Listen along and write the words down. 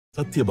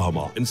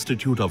Satyabhama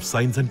Institute of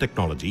Science and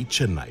Technology,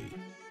 Chennai.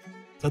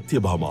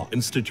 Satyabhama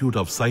Institute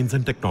of Science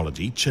and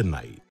Technology,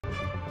 Chennai.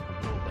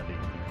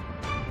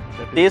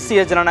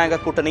 தேசிய ஜனநாயக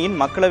கூட்டணியின்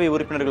மக்களவை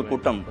உறுப்பினர்கள்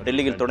கூட்டம்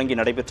டெல்லியில் தொடங்கி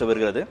நடைபெற்று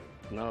வருகிறது.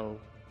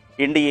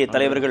 என்டிஏ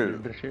தலைவர்கள்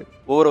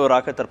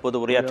ஒவ்வொருவராக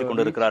தற்போது உரையாற்றிக்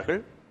கொண்டிருக்கிறார்கள்.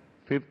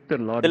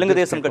 தெலுங்கு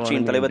தேசம்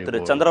கட்சியின் தலைவர்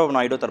திரு சந்திரபாபு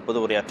நாயுடு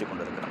தற்போது உரையாற்றிக்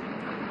கொண்டிருக்கிறார்.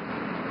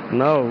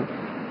 Now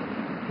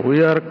we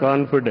are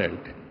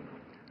confident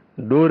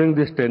during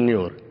this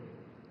tenure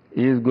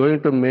he is going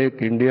to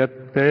make India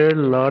third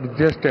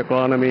largest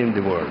economy in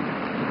the world.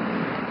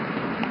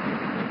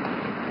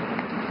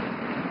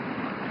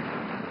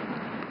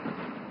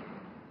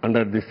 And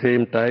at the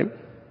same time,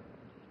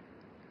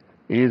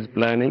 he is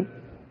planning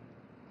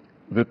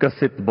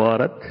Vikasit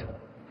Bharat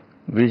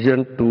Vision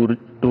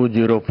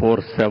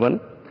 2047.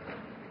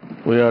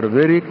 We are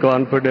very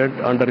confident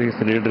under his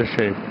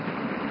leadership,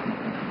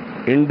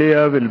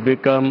 India will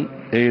become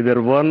either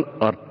one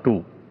or two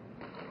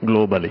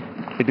globally.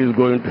 It is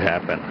going to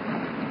happen.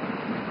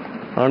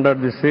 And at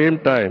the same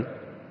time,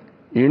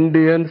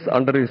 Indians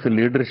under his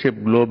leadership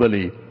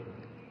globally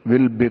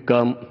will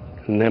become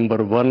number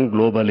one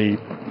globally.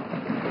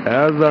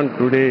 As on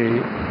today,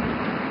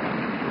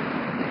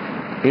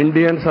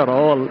 Indians are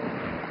all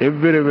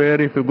everywhere.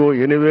 If you go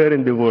anywhere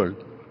in the world,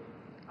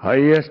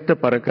 highest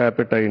per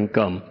capita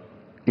income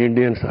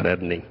Indians are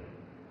earning.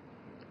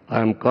 I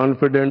am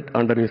confident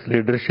under his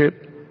leadership,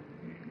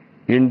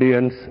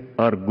 Indians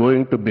are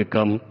going to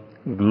become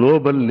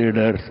global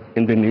leaders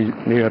in the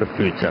near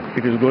future.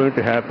 It is going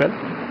to happen.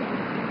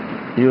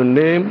 You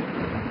name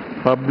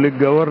public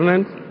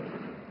governance,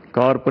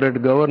 corporate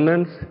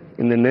governance,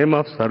 in the name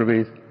of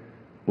service,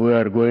 we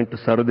are going to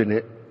serve the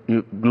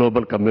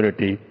global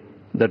community.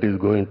 That is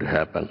going to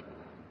happen.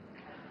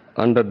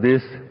 Under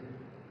this,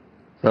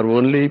 sir,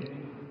 only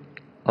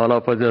all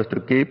of us have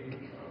to keep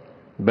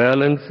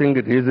balancing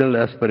regional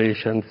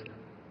aspirations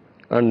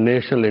and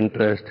national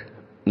interest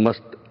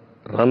must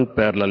run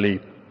parallelly,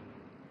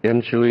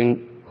 ensuring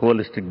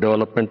holistic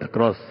development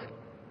across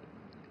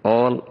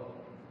all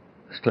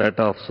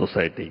strata of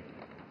society.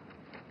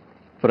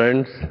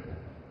 Friends,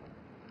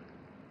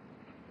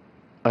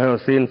 I have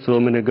seen so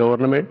many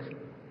governments.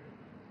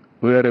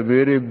 We are a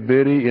very,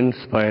 very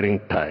inspiring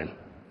time.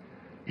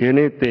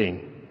 Anything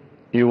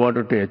you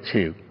wanted to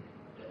achieve,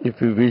 if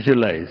you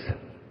visualize,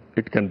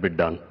 it can be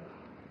done.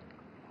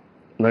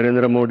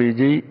 Narendra Modi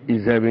ji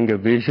is having a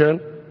vision,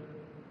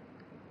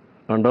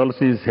 and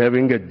also is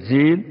having a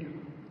zeal,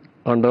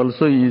 and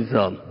also his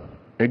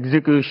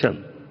execution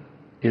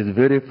is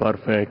very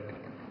perfect,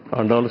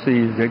 and also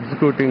he is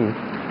executing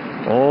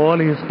all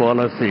his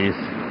policies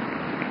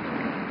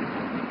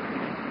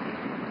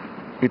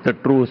with a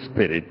true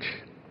spirit.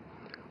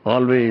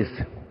 Always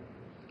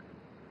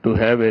to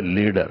have a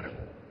leader.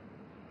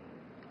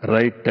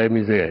 Right time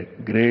is a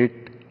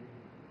great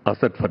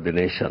asset for the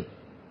nation.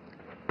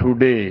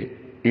 Today,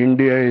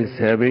 India is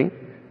having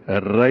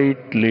a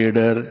right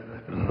leader,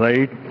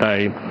 right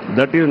time.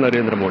 That is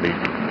Narendra Modi.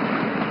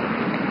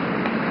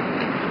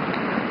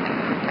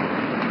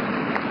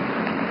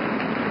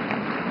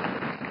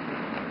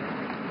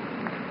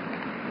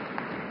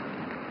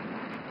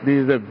 This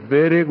is a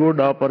very good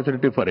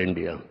opportunity for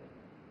India.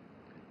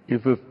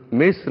 If we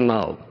miss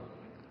now,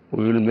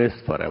 we will miss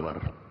forever.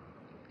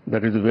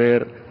 That is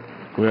where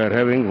we are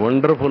having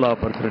wonderful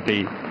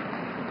opportunity.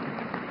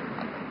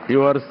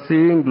 You are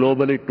seeing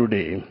globally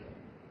today,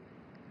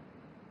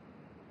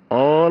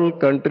 all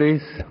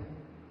countries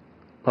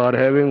are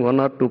having 1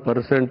 or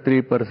 2%,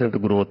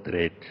 3% growth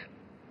rate.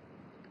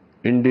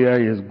 India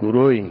is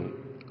growing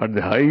at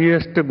the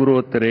highest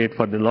growth rate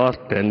for the last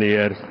 10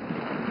 years.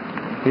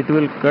 It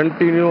will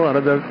continue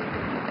another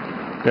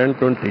 10,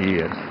 20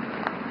 years,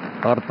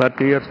 or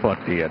 30 years,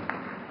 40 years.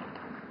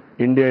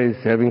 India is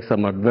having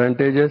some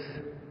advantages.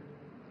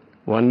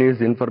 One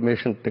is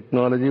information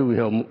technology. We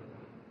have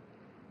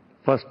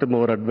first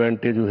more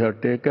advantage we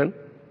have taken.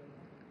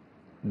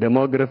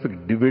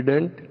 Demographic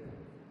dividend,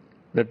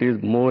 that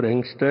is more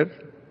youngsters.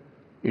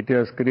 It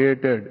has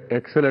created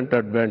excellent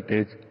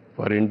advantage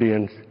for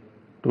Indians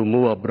to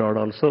move abroad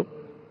also.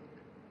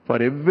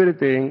 For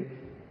everything,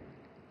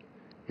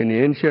 in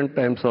ancient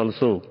times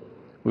also,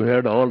 we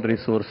had all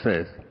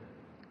resources,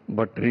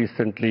 but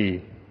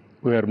recently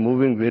we are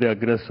moving very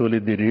aggressively.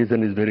 The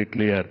reason is very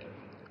clear.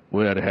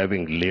 We are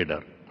having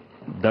leader.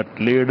 That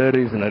leader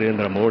is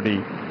Narendra Modi.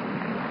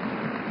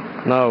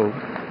 Now,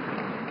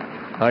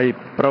 I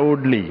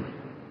proudly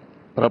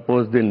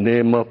propose the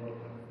name of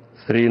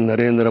Sri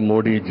Narendra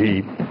Modi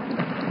ji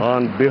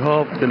on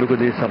behalf of Telugu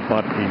Desam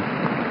Party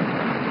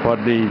for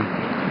the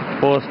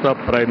post of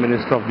Prime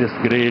Minister of this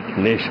great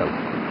nation.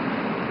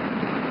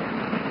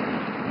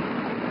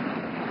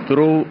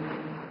 Through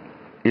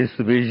his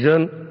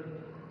vision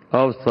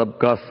of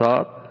Sabka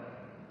Saath,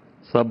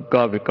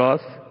 Sabka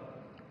Vikas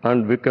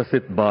and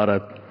Vikasit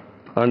Bharat,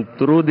 and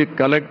through the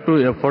collective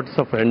efforts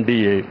of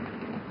NDA,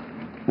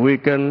 we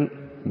can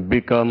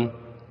become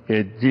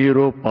a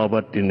zero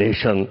poverty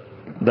nation.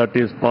 That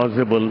is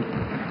possible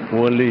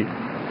only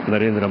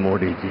Narendra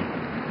Modi ji.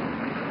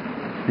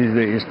 This is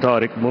a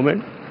historic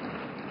moment.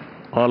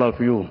 all of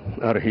you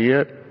are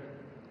here.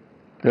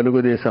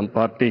 Telugu Desam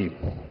Party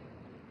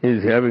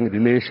is having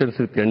relations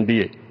with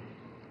NDA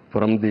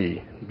from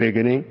the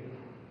beginning.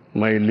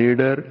 My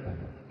leader,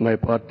 my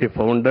party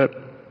founder,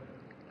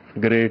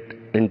 great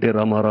N.T.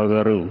 Ramarao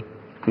Garu,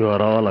 you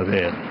are all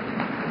aware.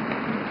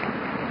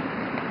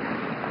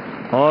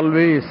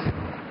 Always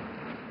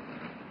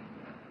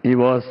he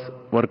was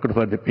worked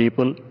for the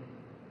people,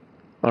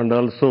 and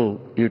also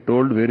he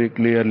told very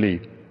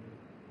clearly,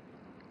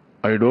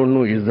 I don't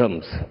know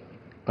isms,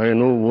 I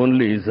know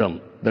only ism,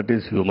 that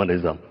is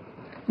humanism,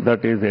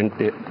 that is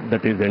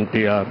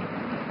NTR.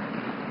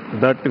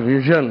 That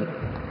vision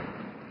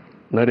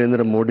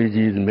Narendra Modi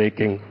ji is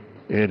making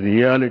a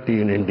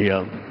reality in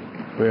India.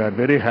 We are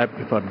very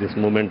happy for this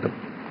momentum.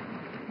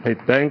 I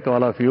thank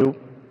all of you.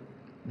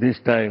 This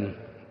time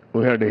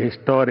we had a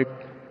historic,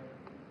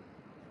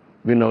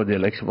 we know the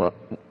election,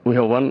 we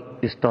have won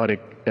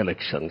historic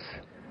elections.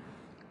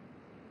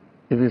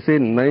 If you see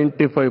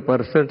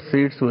 95%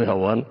 seats we have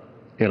won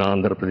in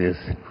Andhra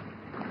Pradesh.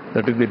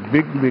 That is the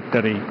big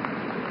victory.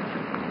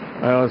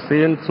 I have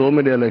seen so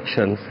many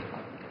elections.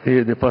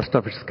 This is the first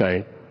of its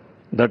kind.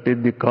 That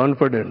is the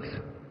confidence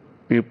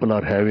people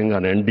are having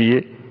on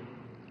NDA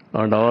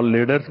and all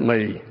leaders.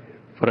 My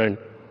friend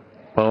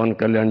Pawan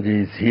Kalyan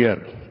ji is here,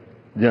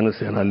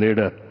 Janasena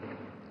leader.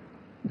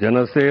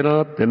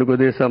 Janasena, Telugu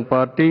Desam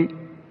Party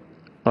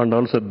and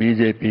also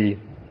BJP,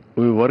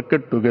 we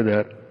worked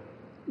together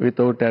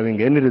without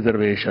having any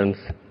reservations.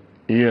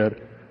 Here,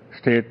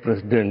 State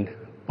President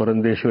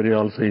Purandeshwari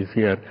also is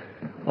here.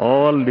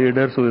 All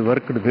leaders, we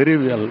worked very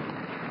well.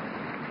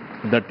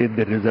 That is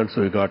the results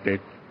we got it.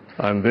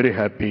 I am very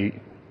happy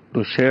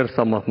to share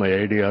some of my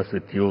ideas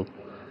with you.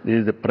 This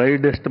is the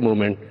proudest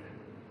moment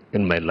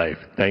in my life.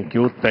 Thank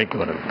you very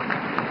much.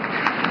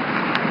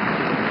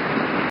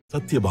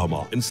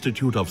 Satyabhama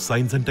Institute of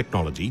Science and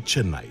Technology,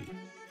 Chennai.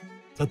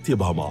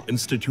 Satyabhama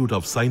Institute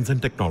of Science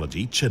and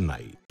Technology,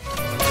 Chennai.